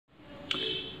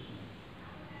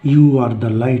You are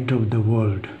the light of the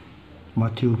world.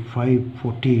 Matthew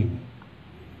 5:14.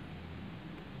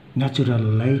 Natural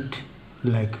light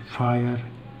like fire,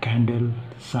 candle,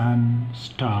 sun,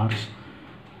 stars.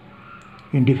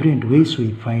 In different ways we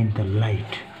find the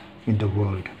light in the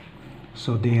world.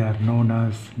 So they are known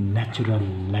as natural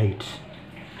lights.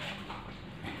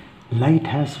 Light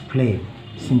has flame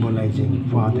symbolizing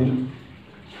Father,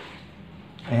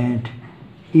 and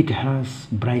it has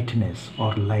brightness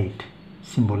or light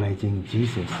symbolizing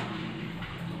Jesus,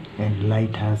 and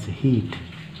light has heat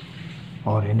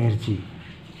or energy,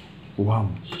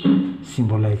 warmth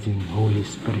symbolizing Holy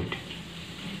Spirit.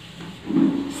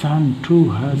 Sun too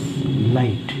has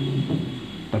light,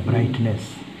 the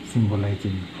brightness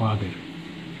symbolizing Father.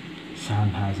 Sun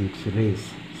has its rays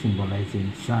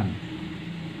symbolizing Son,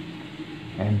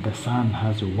 and the sun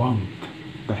has warmth,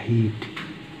 the heat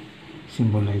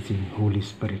symbolizing Holy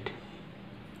Spirit.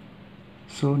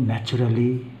 So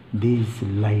naturally these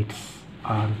lights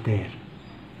are there.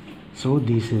 So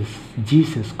this is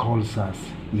Jesus calls us,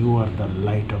 you are the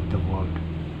light of the world.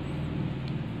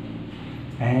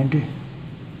 And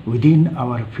within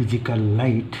our physical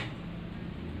light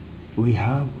we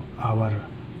have our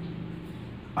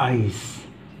eyes.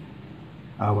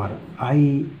 Our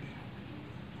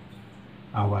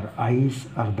eyes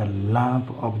are the lamp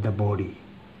of the body.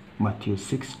 Matthew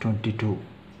 6:22.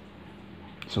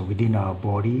 So within our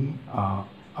body, our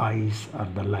eyes are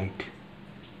the light.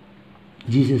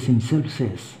 Jesus himself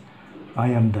says, I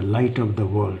am the light of the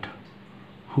world.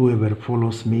 Whoever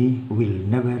follows me will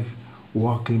never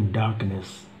walk in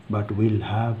darkness, but will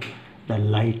have the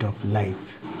light of life.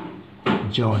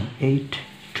 John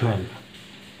 8:12.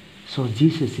 So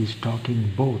Jesus is talking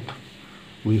both.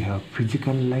 We have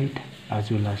physical light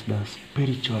as well as the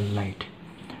spiritual light.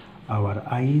 Our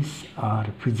eyes are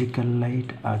physical light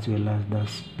as well as the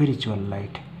spiritual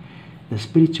light. The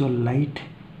spiritual light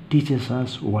teaches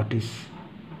us what is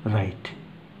right,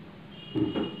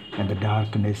 and the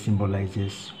darkness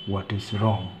symbolizes what is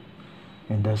wrong.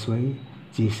 And that's why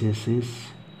Jesus says,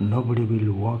 nobody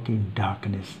will walk in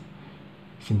darkness,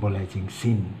 symbolizing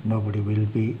sin. Nobody will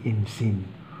be in sin.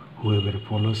 Whoever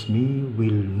follows me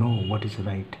will know what is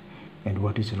right and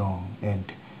what is wrong,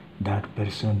 and that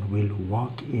person will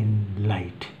walk in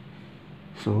light.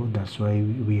 So that's why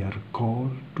we are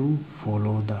called to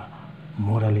follow the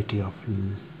morality of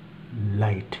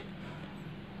light,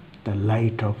 the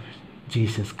light of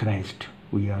Jesus Christ.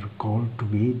 We are called to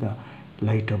be the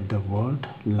light of the world,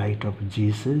 light of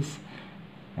Jesus,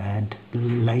 and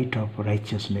light of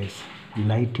righteousness,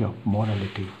 light of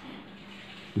morality,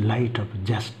 light of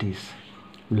justice,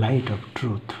 light of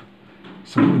truth.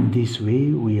 So in this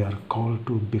way we are called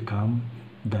to become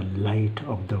the light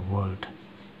of the world,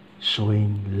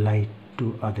 showing light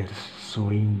to others,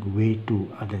 showing way to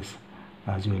others,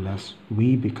 as well as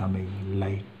we becoming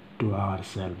light to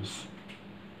ourselves.